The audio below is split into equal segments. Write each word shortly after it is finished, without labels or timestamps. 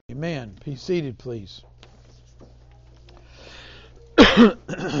Amen. Be seated, please.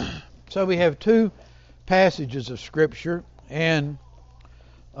 So we have two passages of Scripture, and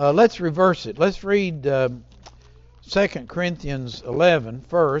let's reverse it. Let's read 2 Corinthians 11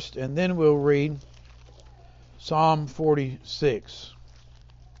 first, and then we'll read Psalm 46.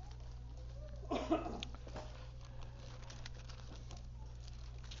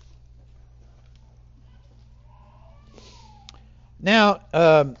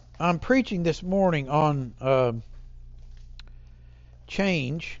 Now, I'm preaching this morning on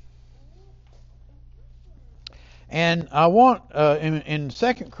change. And I want, in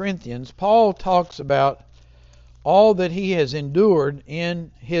 2 Corinthians, Paul talks about all that he has endured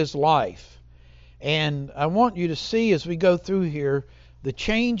in his life. And I want you to see as we go through here the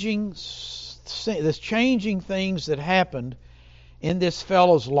changing things that happened in this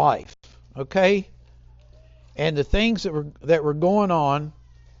fellow's life. Okay? And the things that were going on,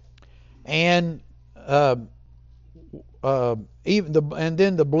 and and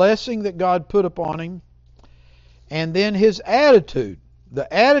then the blessing that God put upon him, and then his attitude,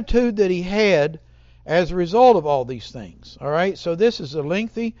 the attitude that he had as a result of all these things. All right, so this is a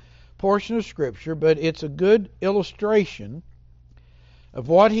lengthy portion of Scripture, but it's a good illustration of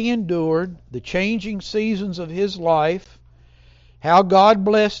what he endured, the changing seasons of his life, how God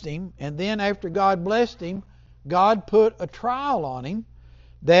blessed him, and then after God blessed him, God put a trial on him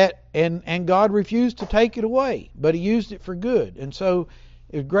that and God refused to take it away, but he used it for good. And so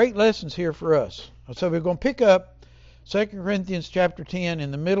there's great lessons here for us. So we're going to pick up 2 Corinthians chapter 10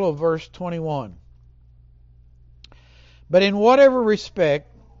 in the middle of verse 21. But in whatever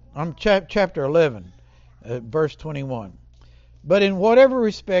respect, chapter 11, verse 21. But in whatever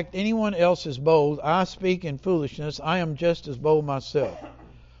respect anyone else is bold, I speak in foolishness, I am just as bold myself.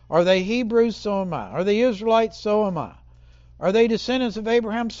 Are they Hebrews? So am I. Are they Israelites? So am I. Are they descendants of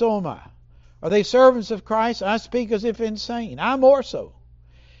Abraham? So am I. Are they servants of Christ? I speak as if insane. I more so.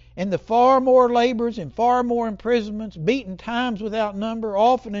 In the far more labors and far more imprisonments, beaten times without number,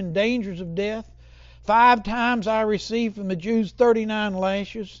 often in dangers of death. 5 times I received from the Jews 39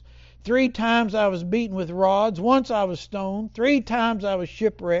 lashes. 3 times I was beaten with rods. Once I was stoned. 3 times I was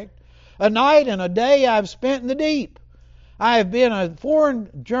shipwrecked. A night and a day I have spent in the deep. I have been a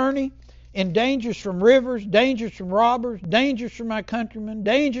foreign journey in dangers from rivers, dangers from robbers, dangers from my countrymen,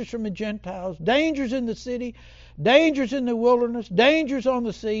 dangers from the Gentiles, dangers in the city, dangers in the wilderness, dangers on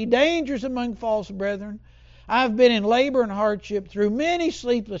the sea, dangers among false brethren. I have been in labor and hardship through many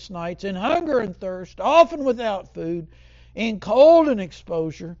sleepless nights, in hunger and thirst, often without food, in cold and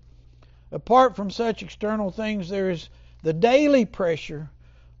exposure. Apart from such external things, there is the daily pressure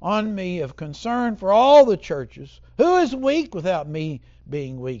on me of concern for all the churches. Who is weak without me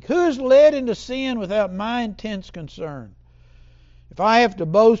being weak? Who is led into sin without my intense concern? If I have to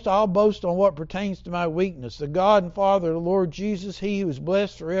boast, I'll boast on what pertains to my weakness. The God and Father of the Lord Jesus, He who is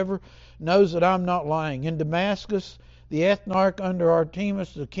blessed forever, knows that I'm not lying. In Damascus, the ethnarch under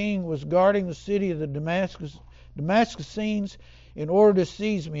Artemis, the king, was guarding the city of the Damascenes in order to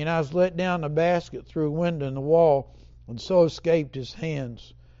seize me, and I was let down a basket through a window in the wall, and so escaped his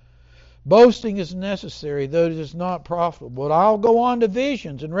hands. Boasting is necessary, though it is not profitable. But I'll go on to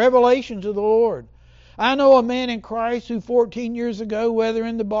visions and revelations of the Lord. I know a man in Christ who 14 years ago, whether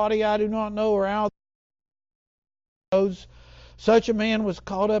in the body I do not know or out, such a man was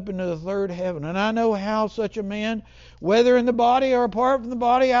caught up into the third heaven. And I know how such a man, whether in the body or apart from the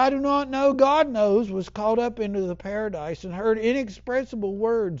body, I do not know, God knows, was caught up into the paradise and heard inexpressible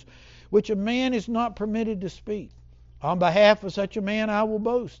words which a man is not permitted to speak. On behalf of such a man I will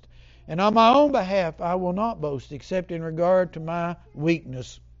boast. And on my own behalf I will not boast, except in regard to my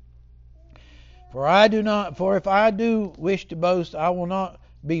weakness. For if I do wish to boast, I will not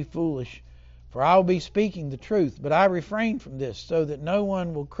be foolish, for I will be speaking the truth. But I refrain from this, so that no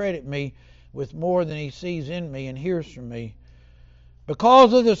one will credit me with more than he sees in me and hears from me.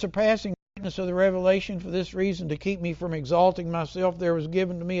 Because of the surpassing greatness of the revelation, for this reason, to keep me from exalting myself, there was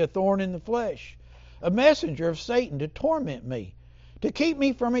given to me a thorn in the flesh, a messenger of Satan to torment me, to keep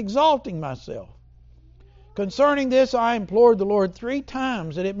me from exalting myself. Concerning this I implored the Lord 3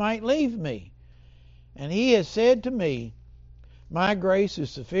 times that it might leave me. And He has said to me, my grace is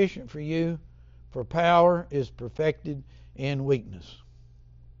sufficient for you, for power is perfected in weakness.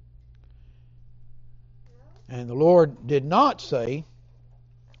 And the Lord did not say,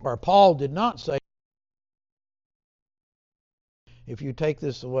 or Paul did not say, if you take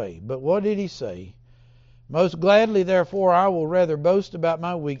this away. But what did he say? Most gladly, therefore, I will rather boast about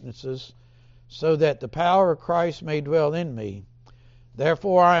my weaknesses, so that the power of Christ may dwell in me.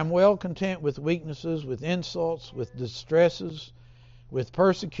 Therefore I am well content with weaknesses, with insults, with distresses, with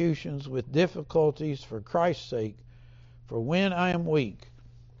persecutions, with difficulties for Christ's sake. For when I am weak,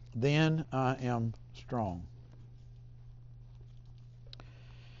 then I am strong.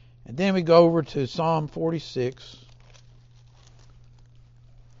 And then we go over to Psalm 46.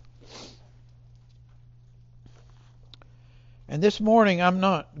 And this morning I'm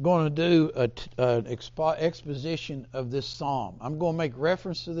not going to do an exposition of this psalm. I'm going to make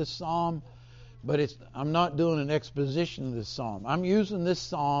reference to this psalm, but I'm not doing an exposition of this psalm. I'm using this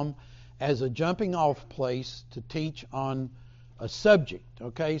psalm as a jumping off place to teach on a subject.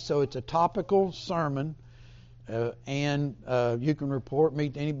 Okay, so it's a topical sermon, and you can report me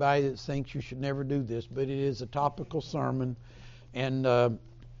to anybody that thinks you should never do this, but it is a topical sermon, and I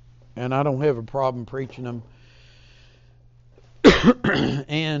don't have a problem preaching them.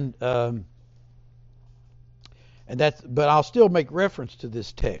 and that's, but I'll still make reference to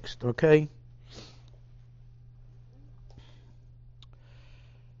this text, okay?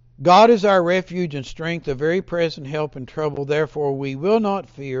 God is our refuge and strength, a very present help in trouble. Therefore we will not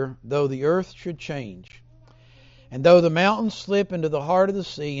fear, though the earth should change, and though the mountains slip into the heart of the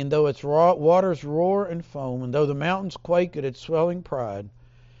sea, and though its waters roar and foam, and though the mountains quake at its swelling pride.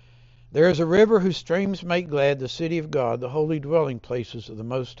 There is a river whose streams make glad the city of God, the holy dwelling places of the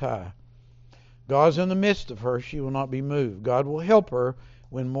Most High. God is in the midst of her, she will not be moved. God will help her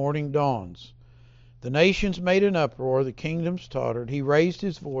when morning dawns. The nations made an uproar, the kingdoms tottered. He raised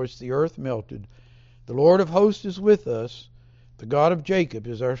his voice, the earth melted. The Lord of hosts is with us. The God of Jacob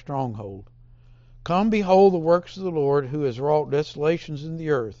is our stronghold. Come, behold the works of the Lord, who has wrought desolations in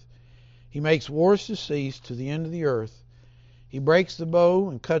the earth. He makes wars to cease to the end of the earth. He breaks the bow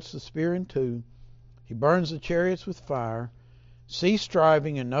and cuts the spear in two. He burns the chariots with fire. Cease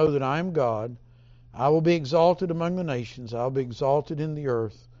striving and know that I am God. I will be exalted among the nations. I will be exalted in the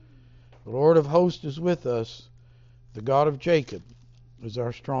earth. The Lord of hosts is with us. The God of Jacob is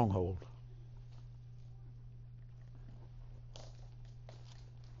our stronghold.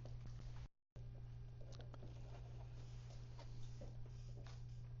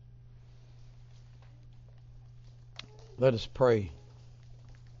 Let us pray.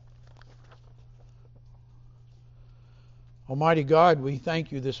 Almighty God, we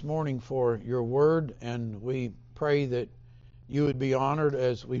thank you this morning for your word, and we pray that you would be honored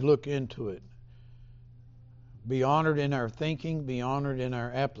as we look into it. Be honored in our thinking, be honored in our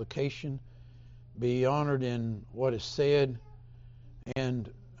application, be honored in what is said, and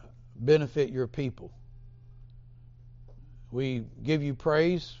benefit your people. We give you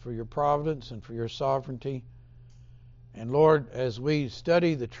praise for your providence and for your sovereignty. And Lord, as we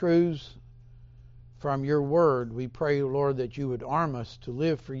study the truths from your word, we pray, Lord, that you would arm us to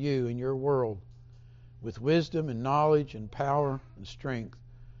live for you in your world with wisdom and knowledge and power and strength.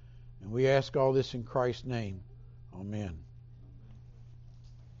 And we ask all this in Christ's name. Amen.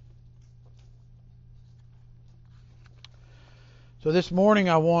 So this morning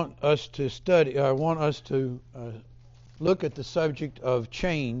I want us to look at the subject of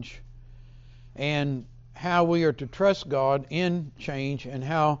change and how we are to trust God in change, and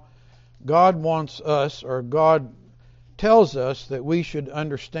how God wants us, or God tells us that we should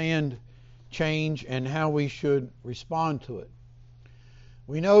understand change and how we should respond to it.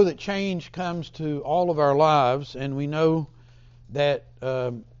 We know that change comes to all of our lives, and we know that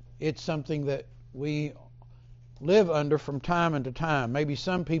it's something that we live under from time to time. Maybe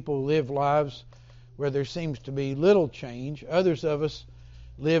some people live lives where there seems to be little change. Others of us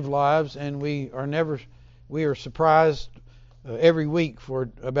live lives and we are surprised every week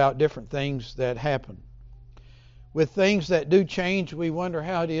about different things that happen. With things that do change, we wonder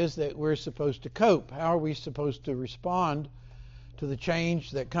how it is that we're supposed to cope. How are we supposed to respond to the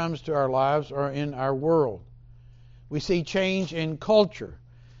change that comes to our lives or in our world? We see change in culture.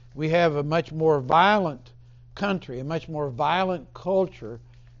 We have a much more violent country, a much more violent culture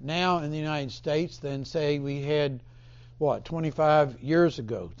now in the United States than, say, we had, 25 years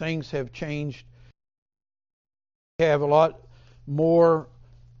ago. Things have changed. We have a lot more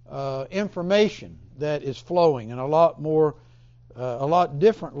information that is flowing, and a lot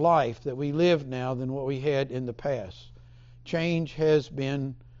different life that we live now than what we had in the past. Change has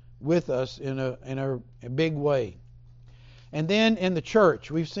been with us in a big way. And then in the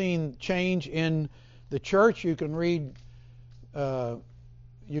church, we've seen change in the church. You can read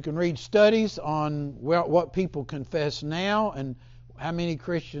studies on what people confess now and how many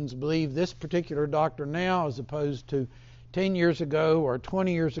Christians believe this particular doctrine now as opposed to 10 years ago or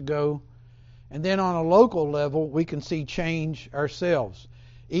 20 years ago. And then on a local level, we can see change ourselves.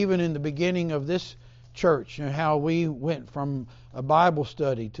 Even in the beginning of this church, how we went from a Bible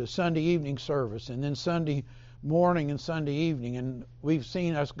study to Sunday evening service and then Sunday morning and Sunday evening, and we've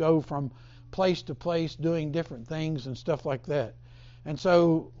seen us go from place to place doing different things and stuff like that. And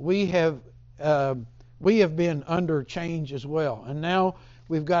so we have been under change as well. And now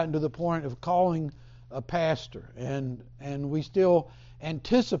we've gotten to the point of calling a pastor, and we still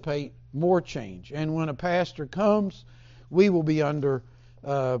anticipate more change. And when a pastor comes, we will be under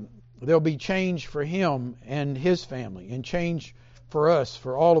there'll be change for him and his family, and change for us,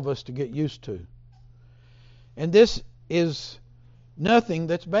 for all of us to get used to. And this is nothing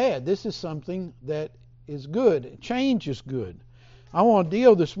that's bad. This is something that is good. Change is good. I want to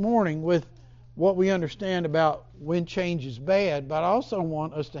deal this morning with what we understand about when change is bad, but I also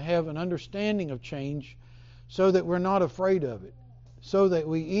want us to have an understanding of change so that we're not afraid of it, so that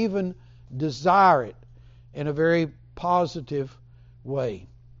we even desire it in a very positive way,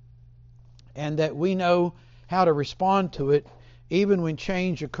 and that we know how to respond to it even when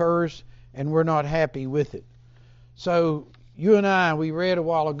change occurs and we're not happy with it. So you and I, we read a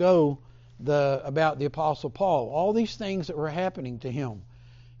while ago about the Apostle Paul, all these things that were happening to him,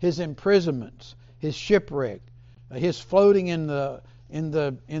 his imprisonments, his shipwreck, his floating in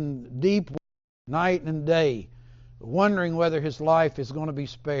deep night and day, wondering whether his life is going to be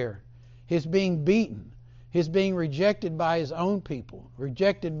spared, his being beaten, his being rejected by his own people,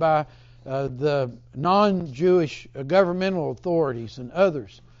 rejected by the non-Jewish governmental authorities and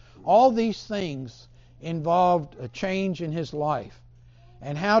others. All these things involved a change in his life.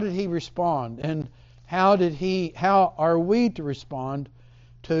 And how did he respond? And how are we to respond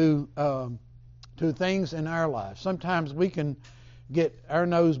to things in our lives? Sometimes we can get our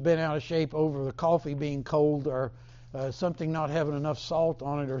nose bent out of shape over the coffee being cold, or something not having enough salt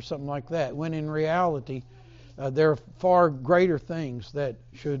on it, or something like that, when in reality there are far greater things that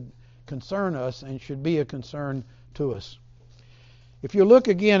should concern us and should be a concern to us. If you look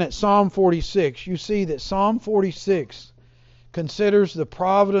again at Psalm 46, you see that Psalm 46 considers the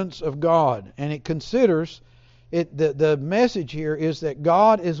providence of God, and it considers it. The message here is that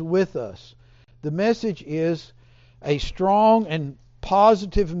God is with us. The message is a strong and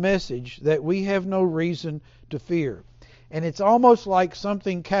positive message that we have no reason to fear. And it's almost like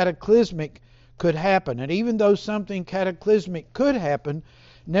something cataclysmic could happen. And even though something cataclysmic could happen,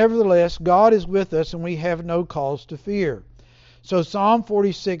 nevertheless, God is with us and we have no cause to fear. So Psalm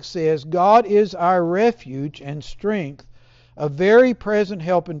 46 says, God is our refuge and strength, a very present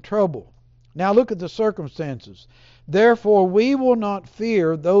help in trouble. Now look at the circumstances. Therefore we will not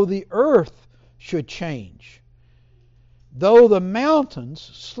fear, though the earth should change, though the mountains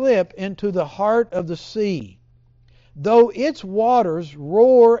slip into the heart of the sea, though its waters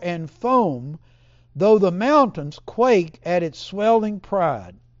roar and foam, though the mountains quake at its swelling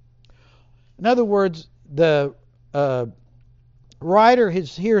pride. In other words, the writer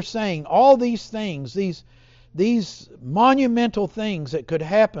is here saying all these things, these monumental things that could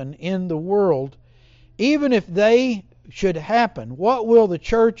happen in the world, even if they should happen, what will the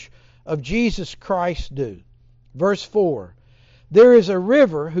church of Jesus Christ do? Verse 4, there is a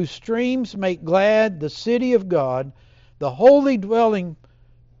river whose streams make glad the city of God, the holy dwelling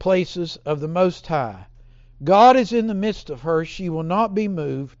places of the Most High. God is in the midst of her, she will not be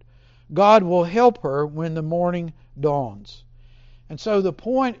moved. God will help her when the morning dawns. And so the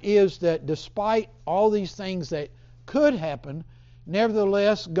point is that despite all these things that could happen,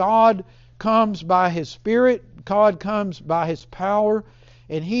 nevertheless, God comes by His Spirit, God comes by His power,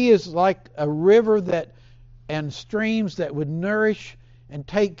 and He is like a river and streams that would nourish and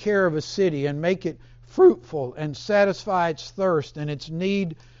take care of a city and make it fruitful and satisfy its thirst and its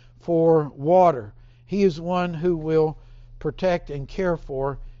need for water. He is one who will protect and care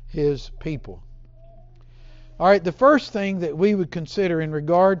for His people. All right, the first thing that we would consider in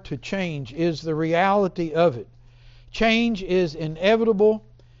regard to change is the reality of it. Change is inevitable.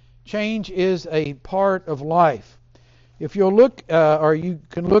 Change is a part of life. If you'll look, or you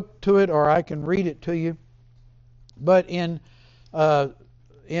can look to it, or I can read it to you. But in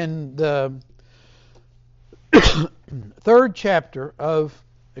the third chapter of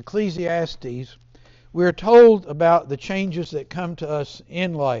Ecclesiastes, we're told about the changes that come to us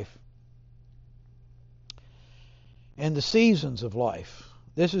in life and the seasons of life.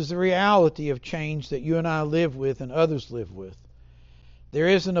 This is the reality of change that you and I live with and others live with. There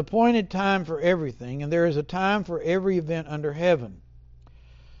is an appointed time for everything, and there is a time for every event under heaven.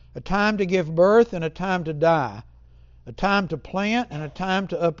 A time to give birth and a time to die. A time to plant and a time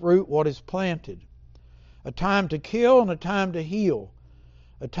to uproot what is planted. A time to kill and a time to heal.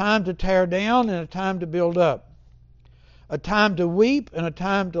 A time to tear down and a time to build up. A time to weep and a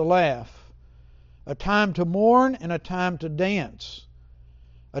time to laugh. A time to mourn and a time to dance.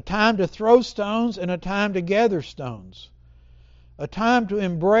 a time to throw stones and a time to gather stones, a time to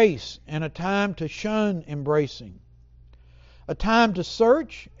embrace and a time to shun embracing, a time to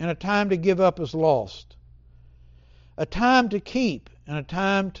search and a time to give up as lost, a time to keep and a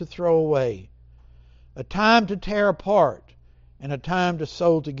time to throw away, a time to tear apart and a time to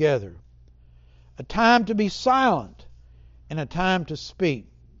sew together, a time to be silent and a time to speak,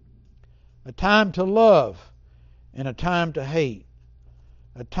 a time to love and a time to hate,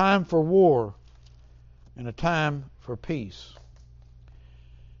 a time for war and a time for peace.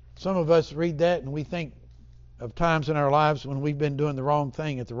 Some of us read that and we think of times in our lives when we've been doing the wrong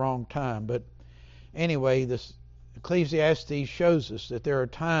thing at the wrong time. But anyway, this Ecclesiastes shows us that there are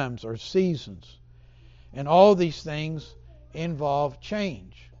times or seasons, and all these things involve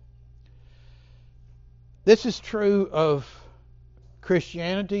change. This is true of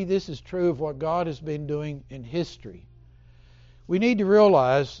Christianity. This is true of what God has been doing in history. We need to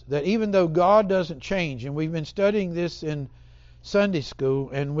realize that even though God doesn't change, and we've been studying this in Sunday school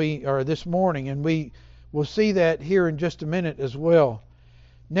this morning, and we will see that here in just a minute as well.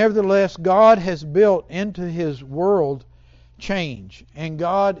 Nevertheless, God has built into His world change, and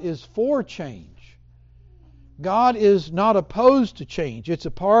God is for change. God is not opposed to change. It's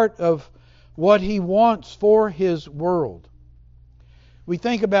a part of what He wants for His world. We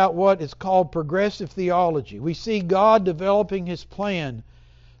think about what is called progressive theology. We see God developing His plan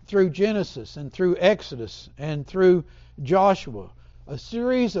through Genesis and through Exodus and through Joshua, a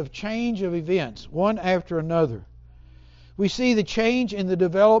series of change of events, one after another. We see the change in the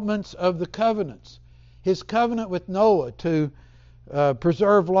developments of the covenants. His covenant with Noah to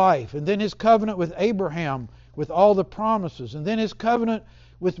preserve life, and then His covenant with Abraham with all the promises, and then His covenant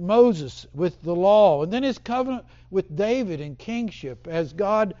with Moses with the law, and then His covenant with David and kingship as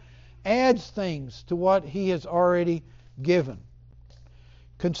God adds things to what He has already given.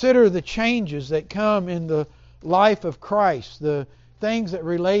 Consider the changes that come in the life of Christ, the things that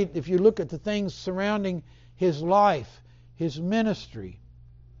relate, if you look at the things surrounding His life, His ministry,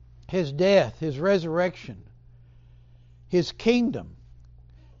 His death, His resurrection, His kingdom.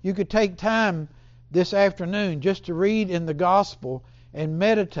 You could take time this afternoon just to read in the gospel and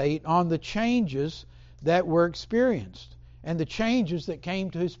meditate on the changes that were experienced and the changes that came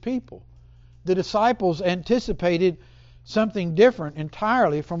to His people. The disciples anticipated something different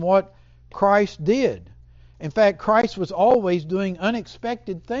entirely from what Christ did. In fact, Christ was always doing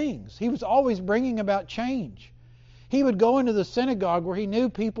unexpected things. He was always bringing about change. He would go into the synagogue where He knew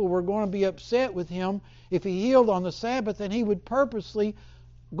people were going to be upset with Him if He healed on the Sabbath, and He would purposely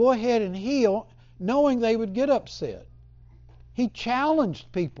go ahead and heal knowing they would get upset. He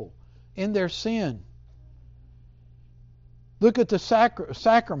challenged people in their sin. Look at the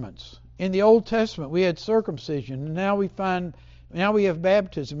sacraments. In the Old Testament we had circumcision, and now we have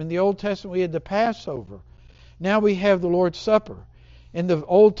baptism. In the Old Testament we had the Passover. Now we have the Lord's Supper. In the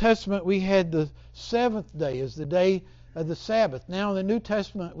Old Testament we had the seventh day as the day of the Sabbath. Now in the New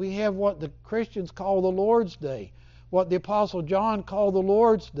Testament we have what the Christians call the Lord's Day, what the Apostle John called the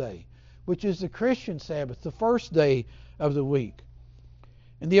Lord's Day, which is the Christian Sabbath, the first day of the week.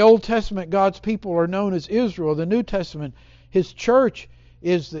 In the Old Testament, God's people are known as Israel. The New Testament, His church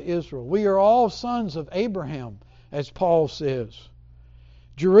is the Israel. We are all sons of Abraham, as Paul says.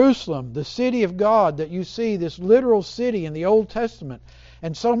 Jerusalem, the city of God that you see, this literal city in the Old Testament,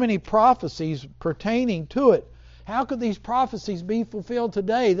 and so many prophecies pertaining to it. How could these prophecies be fulfilled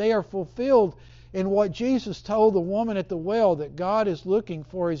today? They are fulfilled in what Jesus told the woman at the well, that God is looking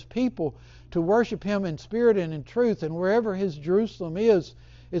for His people to worship Him in spirit and in truth, and wherever His Jerusalem is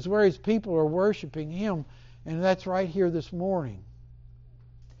where His people are worshiping Him, and that's right here this morning.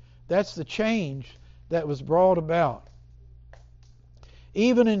 That's the change that was brought about.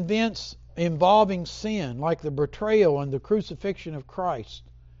 Even events involving sin, like the betrayal and the crucifixion of Christ.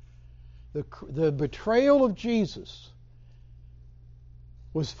 The betrayal of Jesus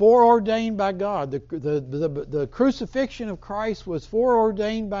was foreordained by God. The crucifixion of Christ was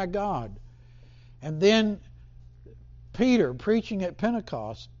foreordained by God. And then Peter, preaching at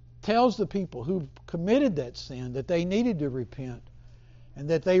Pentecost, tells the people who committed that sin that they needed to repent and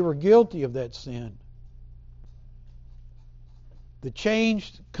that they were guilty of that sin. The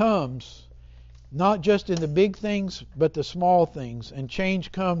change comes not just in the big things, but the small things. And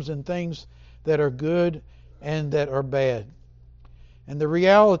change comes in things that are good and that are bad. And the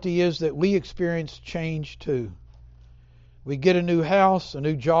reality is that we experience change too. We get a new house, a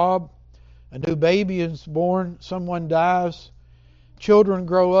new job, a new baby is born, someone dies, children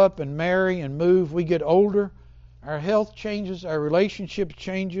grow up and marry and move, we get older, our health changes, our relationship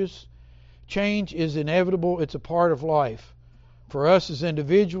changes. Change is inevitable, it's a part of life. for us as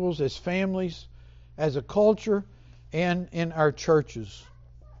individuals, as families, as a culture, and in our churches.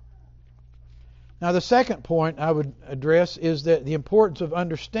 Now, the second point I would address is that the importance of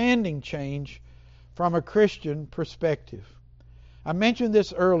understanding change from a Christian perspective. I mentioned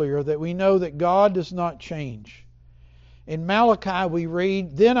this earlier, that we know that God does not change. In Malachi we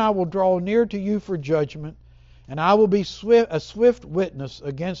read, "Then I will draw near to you for judgment, and I will be a swift witness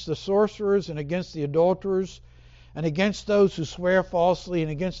against the sorcerers and against the adulterers and against those who swear falsely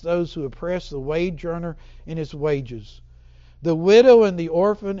and against those who oppress the wage earner in his wages. The widow and the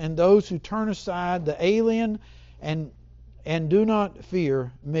orphan and those who turn aside, the alien and do not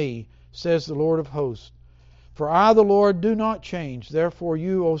fear me, says the Lord of hosts. For I, the Lord, do not change. Therefore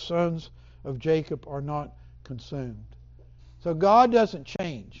you, O sons of Jacob, are not consumed." So God doesn't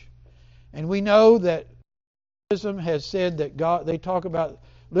change. And we know that liberalism has said that God,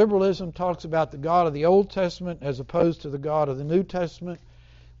 liberalism talks about the God of the Old Testament as opposed to the God of the New Testament.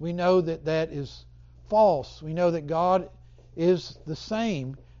 We know that that is false. We know that God is the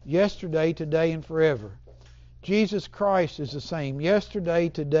same yesterday, today, and forever. Jesus Christ is the same yesterday,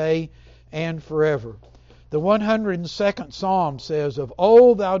 today, and forever. The 102nd Psalm says, "Of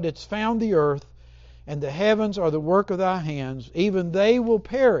old thou didst found the earth, and the heavens are the work of thy hands. Even they will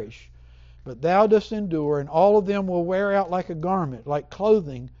perish, but thou dost endure, and all of them will wear out like a garment, like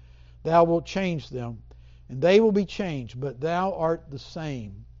clothing. Thou wilt change them, and they will be changed, but thou art the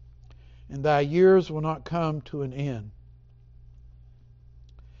same, and thy years will not come to an end."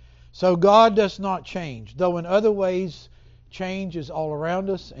 So God does not change, though in other ways change is all around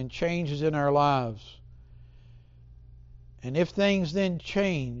us and change is in our lives. And if things then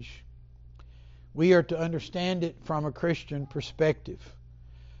change, we are to understand it from a Christian perspective.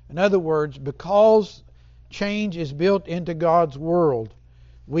 In other words, because change is built into God's world,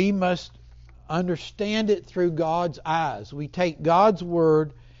 we must understand it through God's eyes. We take God's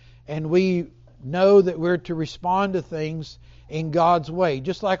Word and we know that we're to respond to things in God's way.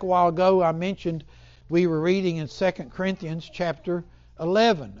 Just like a while ago I mentioned, we were reading in 2 Corinthians chapter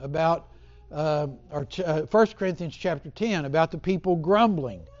 11 about, or 1 Corinthians chapter 10 about the people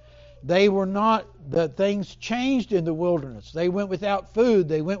grumbling. They were not, the things changed in the wilderness. They went without food.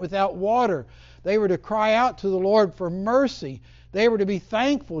 They went without water. They were to cry out to the Lord for mercy. They were to be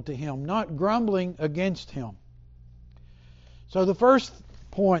thankful to Him, not grumbling against Him. So the first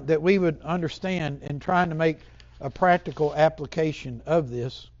point that we would understand in trying to make a practical application of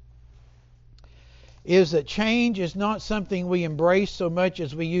this is that change is not something we embrace so much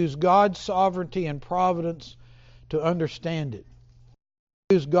as we use God's sovereignty and providence to understand it.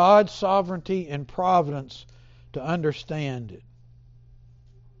 Use God's sovereignty and providence to understand it.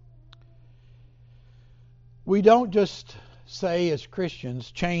 We don't just say as Christians,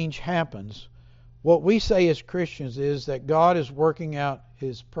 change happens. What we say as Christians is that God is working out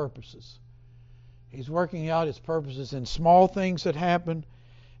His purposes. He's working out His purposes in small things that happen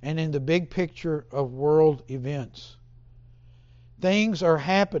and in the big picture of world events. Things are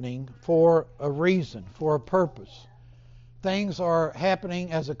happening for a reason, for a purpose. Things are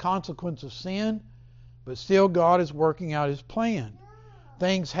happening as a consequence of sin, but still God is working out His plan.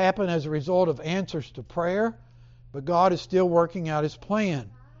 Things happen as a result of answers to prayer, but God is still working out His plan.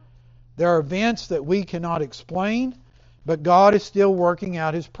 There are events that we cannot explain, but God is still working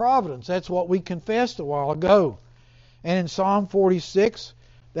out His providence. That's what we confessed a while ago. And in Psalm 46,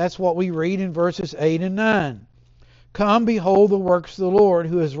 that's what we read in verses 8 and 9. "Come, behold the works of the Lord,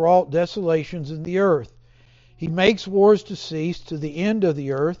 who has wrought desolations in the earth. He makes wars to cease to the end of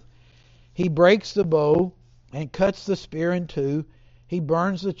the earth. He breaks the bow and cuts the spear in two. He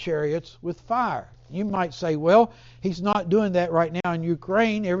burns the chariots with fire." You might say, well, He's not doing that right now in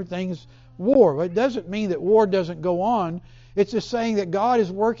Ukraine. Everything's war. But it doesn't mean that war doesn't go on. It's just saying that God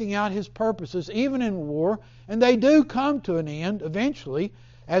is working out His purposes even in war, and they do come to an end eventually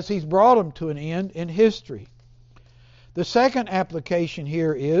as He's brought them to an end in history. The second application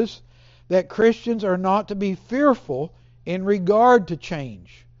here is that Christians are not to be fearful in regard to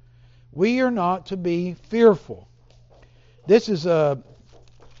change. We are not to be fearful. This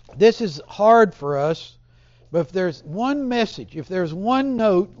is hard for us, but if there's one message, if there's one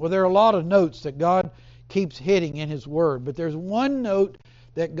note, well, there are a lot of notes that God keeps hitting in His Word, but there's one note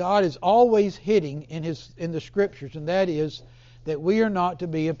that God is always hitting in the Scriptures, and that is that we are not to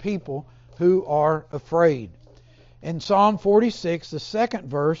be a people who are afraid. In Psalm 46, the second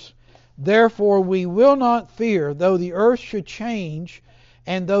verse, "Therefore we will not fear, though the earth should change,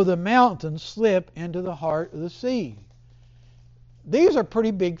 and though the mountains slip into the heart of the sea." These are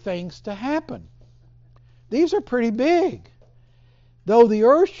pretty big things to happen. These are pretty big. Though the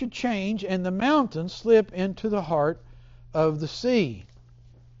earth should change and the mountains slip into the heart of the sea.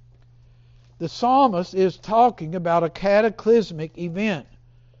 The psalmist is talking about a cataclysmic event,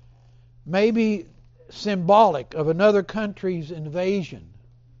 maybe symbolic of another country's invasion,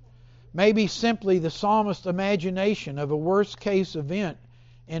 maybe simply the psalmist's imagination of a worst-case event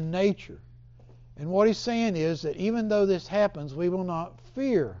in nature. And what he's saying is that even though this happens, we will not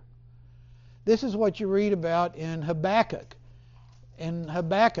fear. This is what you read about in Habakkuk. In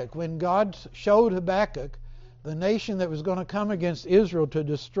Habakkuk, when God showed Habakkuk the nation that was going to come against Israel to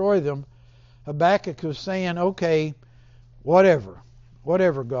destroy them, Habakkuk was saying, okay, whatever,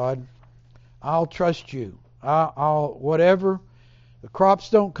 God, I'll trust you. I'll whatever. The crops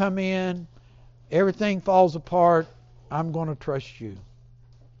don't come in, everything falls apart, I'm going to trust you.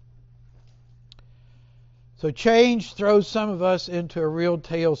 So change throws some of us into a real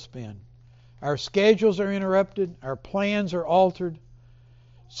tailspin. Our schedules are interrupted, our plans are altered,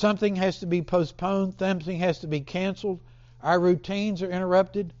 something has to be postponed, something has to be canceled, our routines are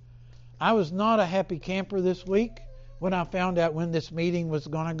interrupted. I was not a happy camper this week when I found out when this meeting was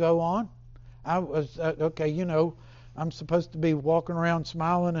going to go on. I was, I'm supposed to be walking around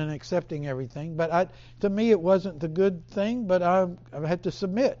smiling and accepting everything, but to me it wasn't the good thing, but I had to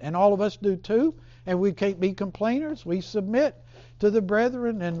submit, and all of us do too, and we can't be complainers. We submit to the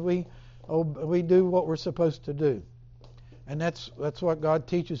brethren, and we do what we're supposed to do. And that's what God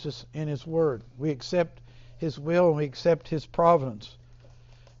teaches us in His Word. We accept His will and we accept His providence.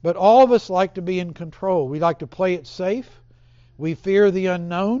 But all of us like to be in control. We like to play it safe. We fear the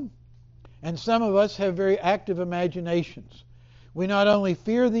unknown. And some of us have very active imaginations. We not only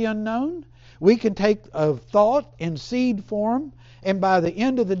fear the unknown, we can take a thought in seed form, and by the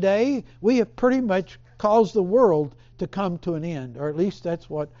end of the day, we have pretty much caused the world to come to an end. Or at least that's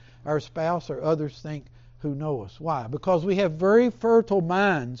what our spouse or others think who know us. Why? Because we have very fertile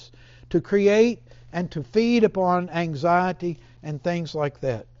minds to create and to feed upon anxiety and things like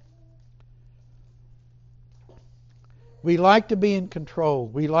that. We like to be in control.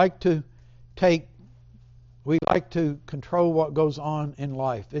 We like to control what goes on in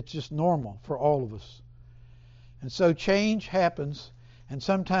life. It's just normal for all of us. And so change happens, and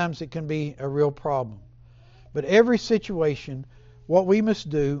sometimes it can be a real problem. But every situation, what we must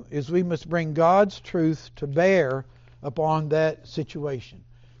do is we must bring God's truth to bear upon that situation.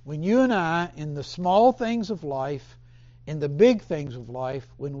 When you and I, in the small things of life, in the big things of life,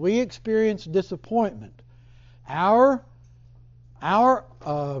 when we experience disappointment, our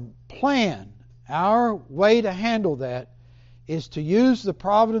plan, our way to handle that is to use the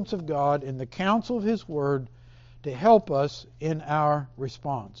providence of God and the counsel of His Word to help us in our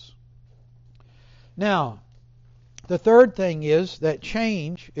response. Now, the third thing is that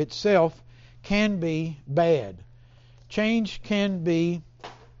change itself can be bad. Change can be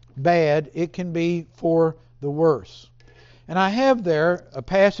bad. It can be for the worse. And I have there a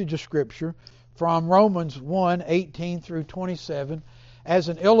passage of Scripture from Romans 1:18 through 27 as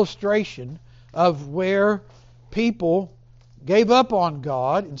an illustration of where people gave up on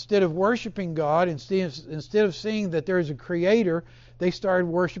God. Instead of worshiping God, instead of seeing that there is a Creator, they started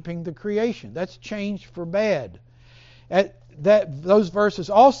worshiping the creation. That's change for bad. Those verses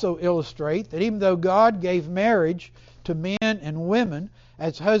also illustrate that even though God gave marriage to men and women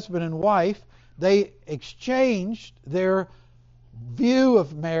as husband and wife, they exchanged their view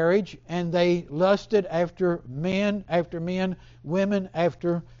of marriage and they lusted after men, women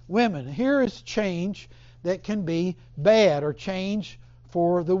after women. Here is change that can be bad, or change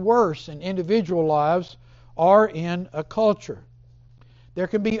for the worse in individual lives or in a culture. There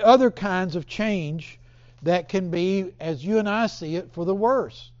can be other kinds of change that can be, as you and I see it, for the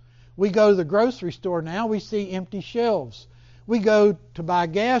worse. We go to the grocery store now, we see empty shelves. We go to buy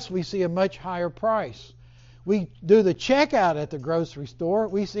gas, we see a much higher price. We do the checkout at the grocery store,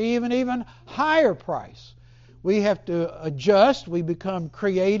 we see even higher price. We have to adjust, we become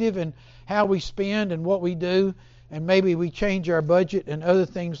creative in how we spend and what we do, and maybe we change our budget and other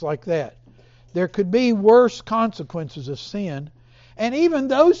things like that. There could be worse consequences of sin, and even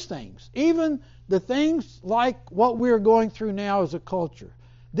those things, even the things like what we're going through now as a culture,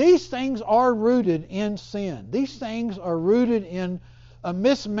 these things are rooted in sin. These things are rooted in a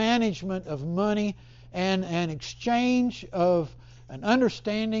mismanagement of money and an exchange of an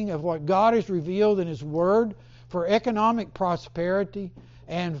understanding of what God has revealed in His Word for economic prosperity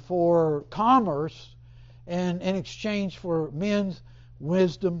and for commerce, and in exchange for men's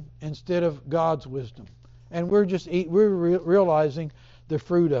wisdom instead of God's wisdom. And we're realizing the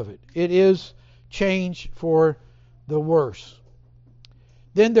fruit of it. It is change for the worse.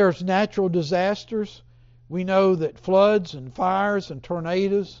 Then there's natural disasters. We know that floods and fires and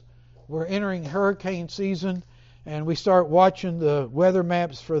tornadoes, we're entering hurricane season, and we start watching the weather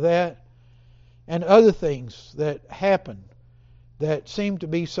maps for that, and other things that happen that seem to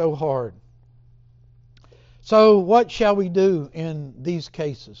be so hard. So what shall we do in these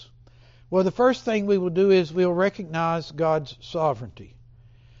cases? Well, the first thing we will do is we'll recognize God's sovereignty.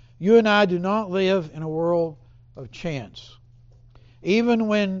 You and I do not live in a world of chance. Even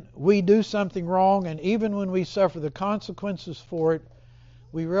when we do something wrong, and even when we suffer the consequences for it,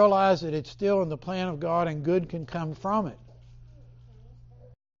 we realize that it's still in the plan of God and good can come from it.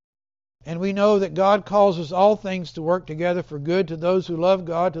 And we know that God causes all things to work together for good to those who love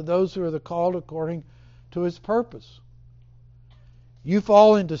God, to those who are the called according to His purpose. You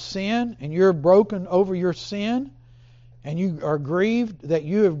fall into sin and you're broken over your sin, and you are grieved that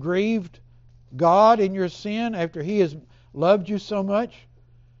you have grieved God in your sin after He has loved you so much.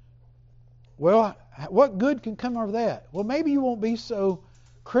 Well, what good can come of that? Well, maybe you won't be so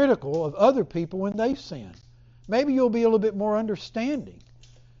critical of other people when they sin. Maybe you'll be a little bit more understanding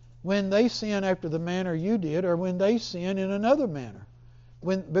when they sin after the manner you did, or when they sin in another manner.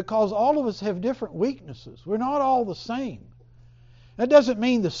 Because all of us have different weaknesses. We're not all the same. That doesn't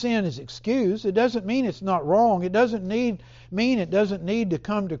mean the sin is excused. It doesn't mean it's not wrong. It doesn't mean it doesn't need to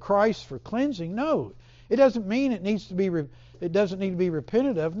come to Christ for cleansing. No. It doesn't mean it doesn't need to be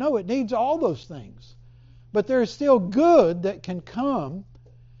repented of. No, it needs all those things. But there is still good that can come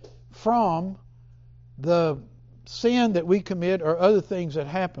from the sin that we commit or other things that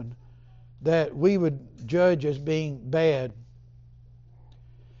happen that we would judge as being bad.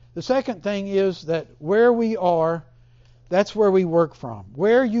 The second thing is that where we are, that's where we work from.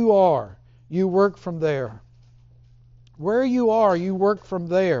 Where you are, you work from there. Where you are, you work from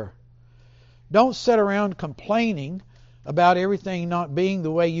there. Don't sit around complaining about everything not being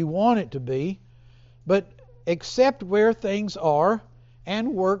the way you want it to be, but accept where things are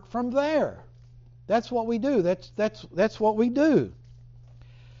and work from there. That's what we do. That's what we do.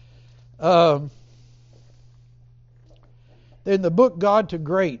 In the book God to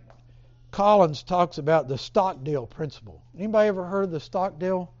Great, Collins talks about the Stockdale principle. Anybody ever heard of the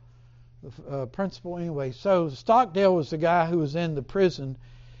Stockdale principle? Anyway, so Stockdale was the guy who was in the prison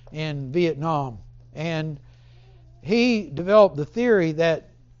in Vietnam, and he developed the theory that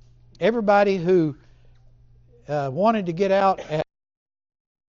everybody who wanted to get out at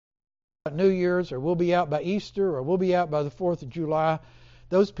New Year's, or will be out by Easter, or will be out by the 4th of July,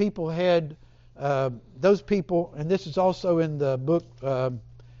 those people, and this is also in the book, I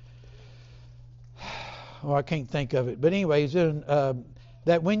can't think of it, but anyways,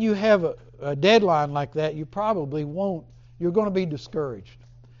 that when you have a deadline like that, you probably won't, you're going to be discouraged.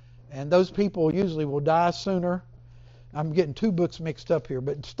 And those people usually will die sooner. I'm getting two books mixed up here,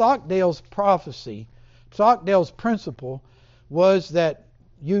 but Stockdale's principle was that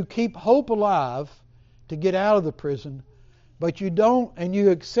you keep hope alive to get out of the prison, but you don't, and you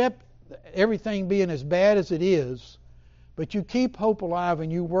accept everything being as bad as it is, but you keep hope alive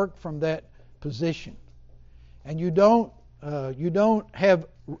and you work from that position. And you don't have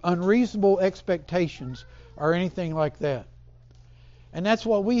unreasonable expectations or anything like that. And that's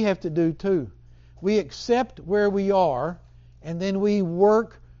what we have to do too. We accept where we are, and then we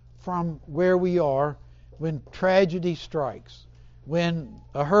work from where we are when tragedy strikes, when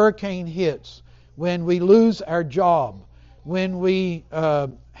a hurricane hits, when we lose our job, when we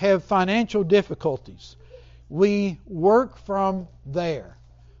have financial difficulties. We work from there,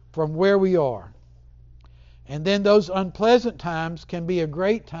 from where we are. And then those unpleasant times can be a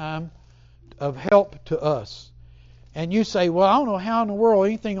great time of help to us. And you say, well, I don't know how in the world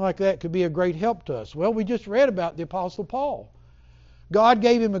anything like that could be a great help to us. Well, we just read about the Apostle Paul. God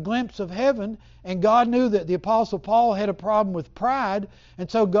gave him a glimpse of heaven, and God knew that the Apostle Paul had a problem with pride, and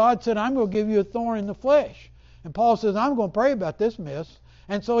so God said, I'm going to give you a thorn in the flesh. And Paul says, I'm going to pray about this mess.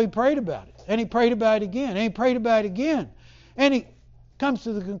 And so he prayed about it. And he prayed about it again. And he prayed about it again. And he comes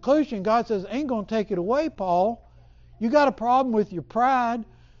to the conclusion, God says, I ain't going to take it away, Paul. You got a problem with your pride.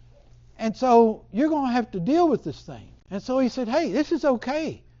 And so you're going to have to deal with this thing. And so he said, hey, this is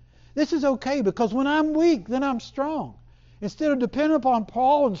okay. This is okay, because when I'm weak, then I'm strong. Instead of depending upon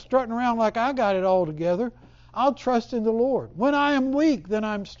Paul and strutting around like I got it all together, I'll trust in the Lord. When I am weak, then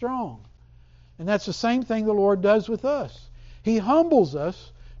I'm strong. And that's the same thing the Lord does with us. He humbles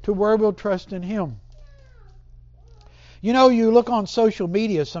us to where we'll trust in Him. You know, you look on social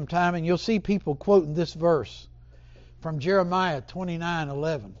media sometime and you'll see people quoting this verse from Jeremiah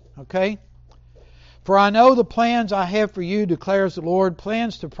 29:11. Okay? For I know the plans I have for you, declares the Lord,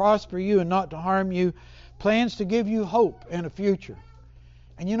 plans to prosper you and not to harm you, plans to give you hope and a future.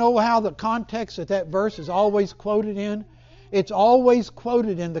 And you know how the context that verse is always quoted in? It's always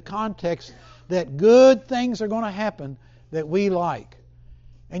quoted in the context that good things are going to happen that we like.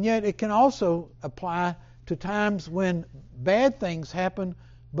 And yet it can also apply to times when bad things happen,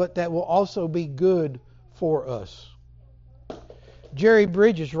 but that will also be good for us. Jerry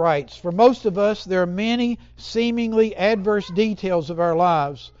Bridges writes, "For most of us, there are many seemingly adverse details of our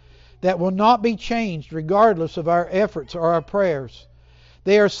lives that will not be changed regardless of our efforts or our prayers.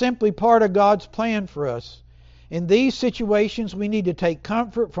 They are simply part of God's plan for us. In these situations, we need to take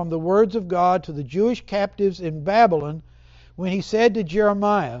comfort from the words of God to the Jewish captives in Babylon when He said to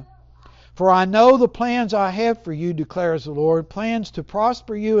Jeremiah, 'For I know the plans I have for you, declares the Lord, plans to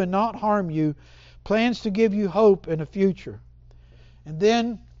prosper you and not harm you, plans to give you hope and a future.'" And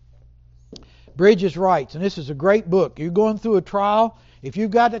then Bridges writes, and this is a great book. You're going through a trial. If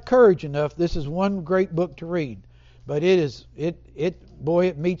you've got the courage enough, this is one great book to read. But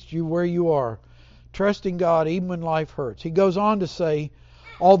it meets you where you are. Trusting God even when life hurts. He goes on to say,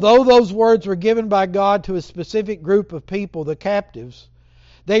 although those words were given by God to a specific group of people, the captives,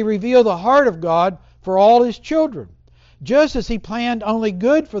 they reveal the heart of God for all His children. Just as He planned only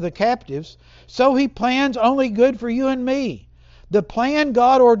good for the captives, so He plans only good for you and me. The plan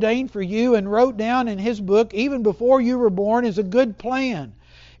God ordained for you and wrote down in His book even before you were born is a good plan.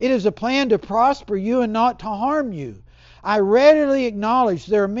 It is a plan to prosper you and not to harm you. I readily acknowledge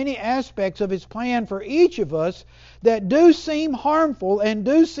there are many aspects of His plan for each of us that do seem harmful and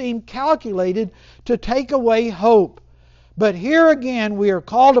do seem calculated to take away hope. But here again we are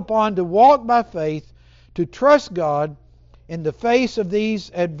called upon to walk by faith, to trust God in the face of these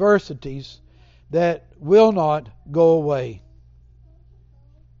adversities that will not go away.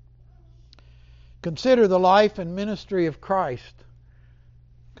 Consider the life and ministry of Christ.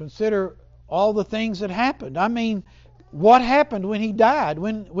 Consider all the things that happened. I mean, what happened when He died?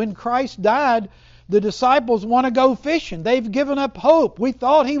 When Christ died, the disciples want to go fishing. They've given up hope. We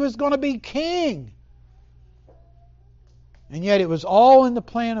thought He was going to be king. And yet it was all in the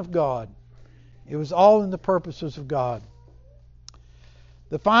plan of God. It was all in the purposes of God.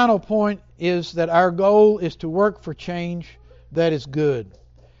 The final point is that our goal is to work for change that is good.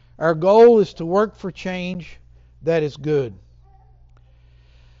 Our goal is to work for change that is good.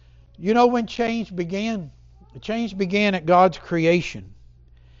 You know when change began? Change began at God's creation.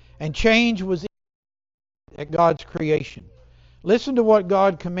 And change was at God's creation. Listen to what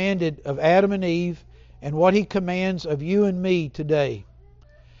God commanded of Adam and Eve and what He commands of you and me today.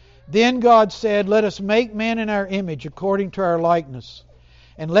 Then God said, "Let us make man in our image according to our likeness,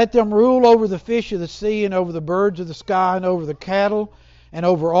 and let them rule over the fish of the sea and over the birds of the sky and over the cattle and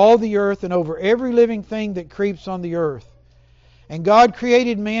over all the earth and over every living thing that creeps on the earth." And God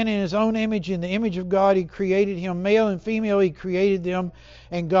created man in His own image. In the image of God He created him. Male and female He created them.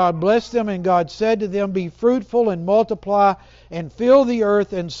 And God blessed them. And God said to them, "Be fruitful and multiply and fill the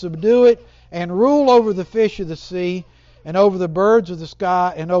earth and subdue it and rule over the fish of the sea and over the birds of the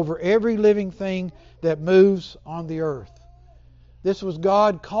sky and over every living thing that moves on the earth." This was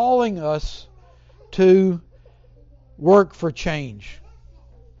God calling us to work for change.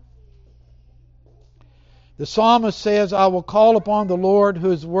 The psalmist says, "I will call upon the Lord who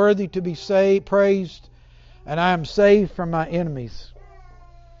is worthy to be praised, and I am saved from my enemies."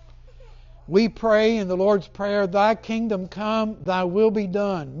 We pray in the Lord's Prayer, "Thy kingdom come, Thy will be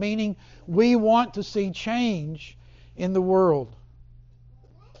done," meaning we want to see change in the world.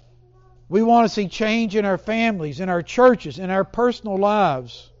 We want to see change in our families, in our churches, in our personal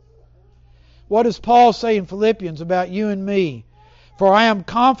lives. What does Paul say in Philippians about you and me? "For I am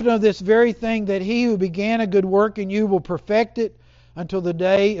confident of this very thing, that He who began a good work in you will perfect it until the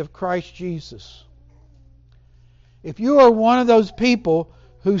day of Christ Jesus." If you are one of those people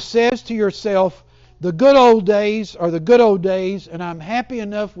who says to yourself, "The good old days are the good old days, and I'm happy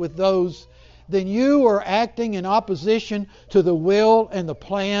enough with those," then you are acting in opposition to the will and the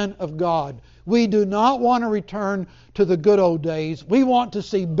plan of God. We do not want to return to the good old days. We want to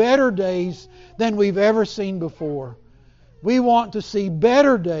see better days than we've ever seen before. We want to see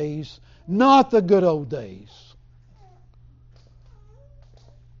better days, not the good old days.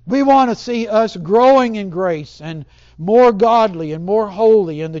 We want to see us growing in grace and more godly and more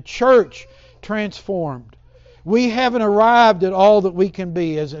holy, and the church transformed. We haven't arrived at all that we can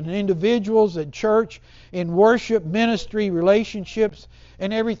be as individuals, at church, in worship, ministry, relationships,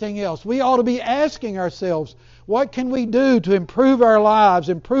 and everything else. We ought to be asking ourselves, what can we do to improve our lives,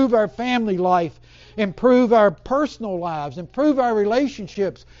 improve our family life, improve our personal lives, improve our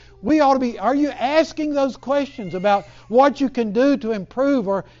relationships? We ought to be, are you asking those questions about what you can do to improve,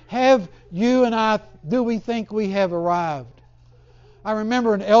 or have you and I, do we think we have arrived? I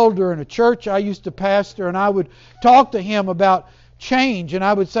remember an elder in a church I used to pastor, and I would talk to him about change. And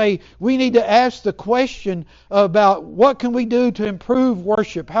I would say we need to ask the question about what can we do to improve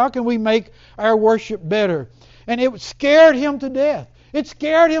worship? How can we make our worship better? And it scared him to death. It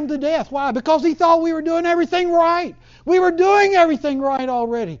scared him to death. Why? Because he thought we were doing everything right. We were doing everything right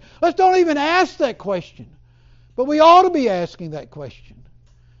already. Let's don't even ask that question. But we ought to be asking that question.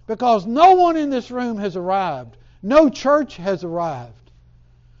 Because no one in this room has arrived. No church has arrived.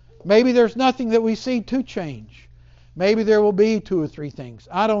 Maybe there's nothing that we see to change. Maybe there will be 2 or 3 things.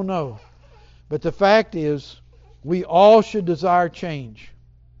 I don't know. But the fact is, we all should desire change.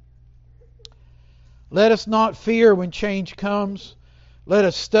 Let us not fear when change comes. Let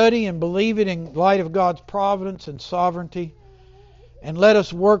us study and believe it in light of God's providence and sovereignty. And let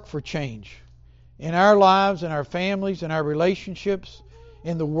us work for change in our lives, in our families, in our relationships,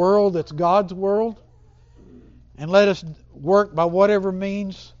 in the world that's God's world. And let us work by whatever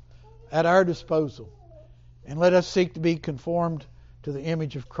means at our disposal. And let us seek to be conformed to the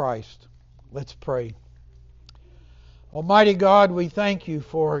image of Christ. Let's pray. Almighty God, we thank you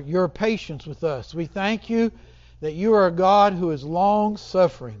for your patience with us. We thank you that you are a God who is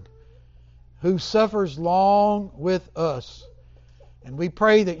long-suffering, who suffers long with us. And we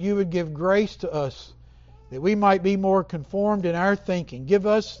pray that you would give grace to us, that we might be more conformed in our thinking. Give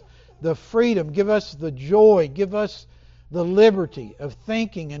us the freedom, give us the joy, give us the liberty of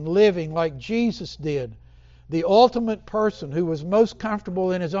thinking and living like Jesus did, the ultimate person who was most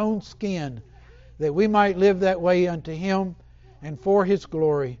comfortable in his own skin, that we might live that way unto him and for his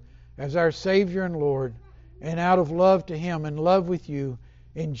glory as our Savior and Lord, and out of love to him and love with you.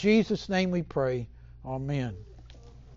 In Jesus' name we pray. Amen.